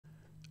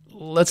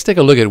let's take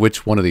a look at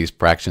which one of these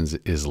fractions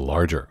is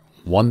larger,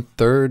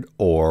 1/3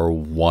 or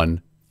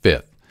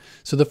 1/5.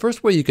 So the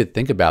first way you could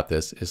think about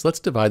this is let's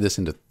divide this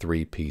into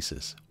 3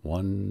 pieces.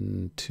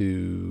 1,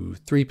 2,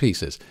 3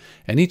 pieces.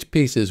 And each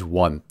piece is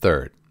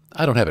 1/3.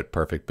 I don't have it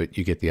perfect, but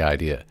you get the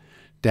idea.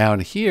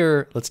 Down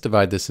here, let's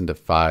divide this into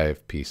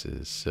 5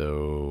 pieces.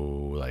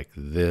 So like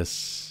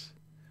this.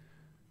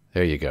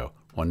 There you go.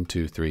 1,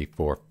 2, 3,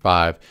 4,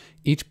 5.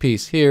 Each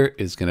piece here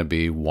is going to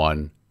be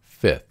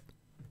 1/5.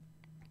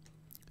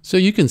 So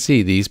you can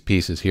see these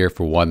pieces here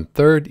for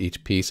 1/3.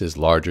 Each piece is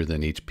larger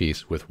than each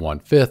piece with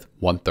 1/5.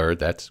 1/3,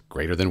 that's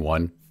greater than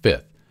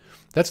 1/5.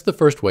 That's the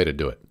first way to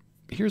do it.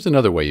 Here's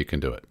another way you can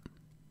do it.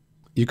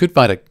 You could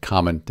find a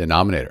common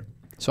denominator.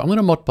 So I'm going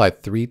to multiply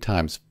 3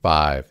 times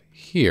 5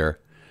 here.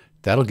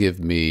 That'll give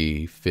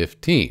me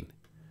 15.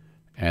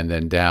 And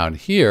then down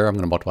here, I'm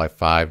going to multiply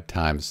 5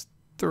 times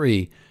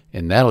 3,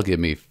 and that'll give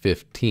me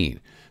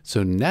 15.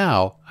 So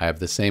now I have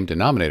the same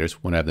denominators.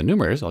 When I have the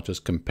numerators, I'll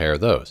just compare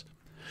those.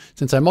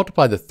 Since I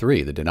multiply the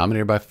 3, the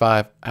denominator, by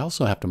 5, I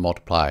also have to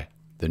multiply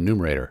the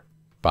numerator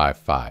by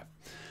 5.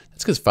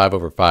 That's because 5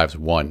 over 5 is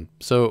 1,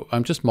 so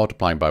I'm just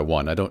multiplying by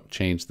 1. I don't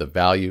change the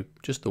value,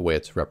 just the way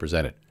it's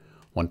represented.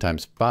 1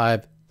 times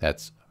 5,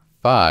 that's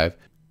 5.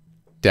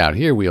 Down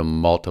here, we'll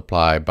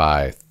multiply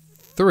by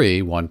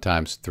 3. 1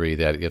 times 3,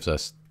 that gives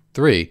us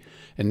 3.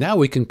 And now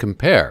we can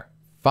compare.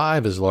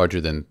 5 is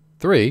larger than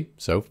 3,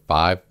 so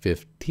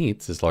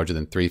 5/15 is larger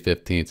than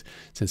 3/15.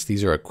 Since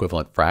these are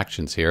equivalent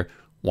fractions here,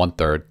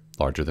 1/3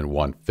 larger than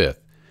 1/5.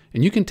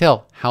 And you can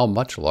tell how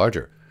much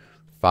larger.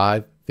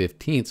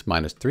 5/15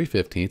 minus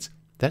 3/15,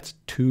 that's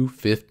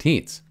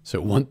 2/15.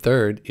 So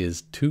 1/3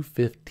 is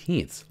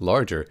 2/15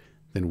 larger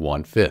than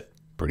 1/5.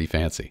 Pretty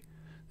fancy.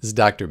 This is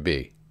Dr.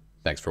 B.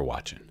 Thanks for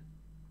watching.